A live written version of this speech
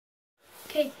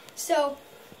So,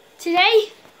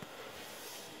 today,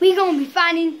 we're going to be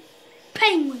finding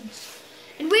penguins.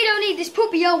 And we don't need this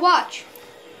poopy yellow watch.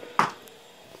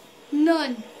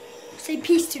 None. Say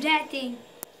peace to that thing.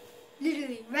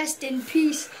 Literally, rest in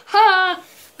peace. Ha!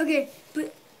 Okay,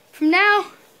 but from now,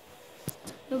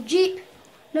 no Jeep,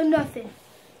 no nothing.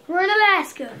 We're in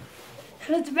Alaska.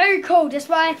 And it's very cold. That's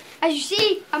why, as you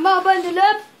see, I'm all bundled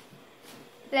up.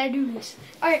 Let I do this.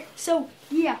 Alright, so,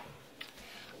 yeah.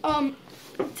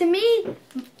 To me,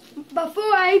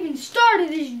 before I even started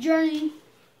this journey,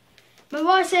 my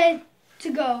mom said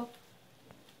to go.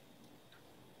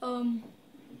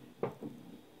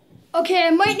 Okay, I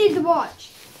might need the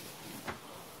watch.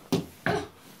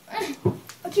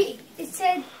 Okay, it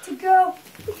said to go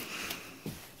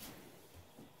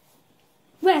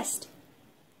west,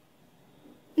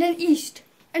 and then east,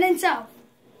 and then south.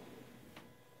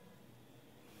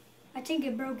 I think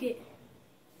it broke it.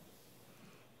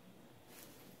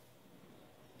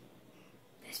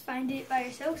 Let's find it by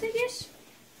ourselves, I guess.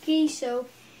 Okay, so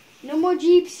no more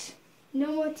Jeeps,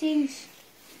 no more things.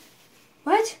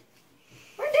 What?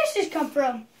 Where did this just come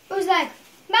from? It was like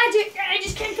magic, and it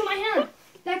just came to my hand.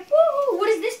 Like, woohoo, what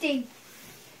is this thing?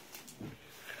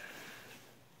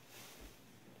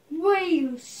 Wait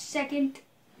a second.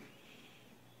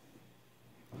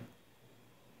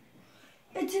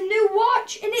 It's a new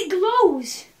watch and it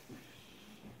glows.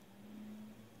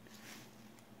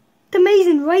 It's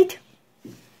amazing, right?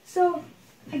 So,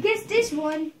 I guess this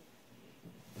one.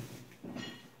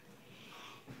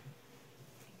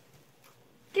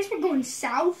 Guess we're going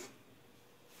south.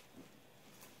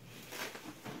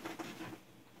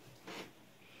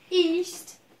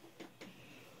 East.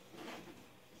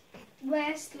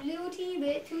 West, a little teeny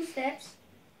bit, 2 steps.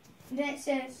 And then it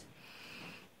says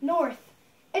north.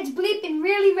 It's bleeping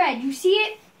really red. You see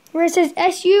it? Where it says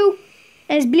SU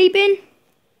and it's bleeping.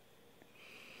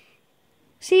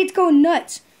 See, it's going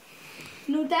nuts.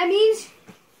 You know what that means?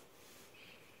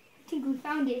 I think we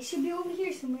found it. It should be over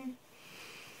here somewhere.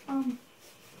 I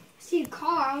see a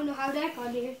car. I don't know how that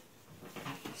got there.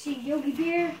 I see Yogi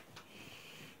Bear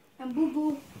and Boo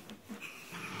Boo.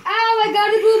 Ow, I got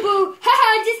a Boo Boo.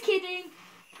 Haha, just kidding.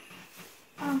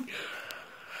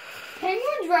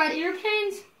 Penguins ride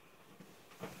airplanes.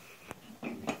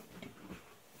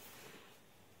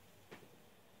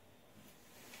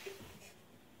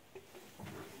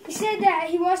 He said that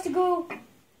he wants to go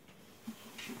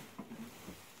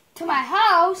to my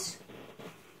house.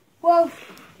 Well,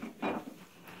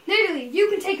 literally, you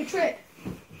can take a trip.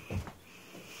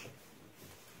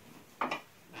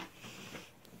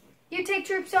 You take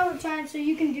trips all the time, so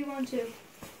you can do one too.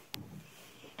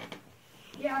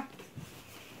 Yeah.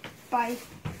 Bye.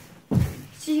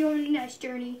 See you on the next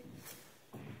journey.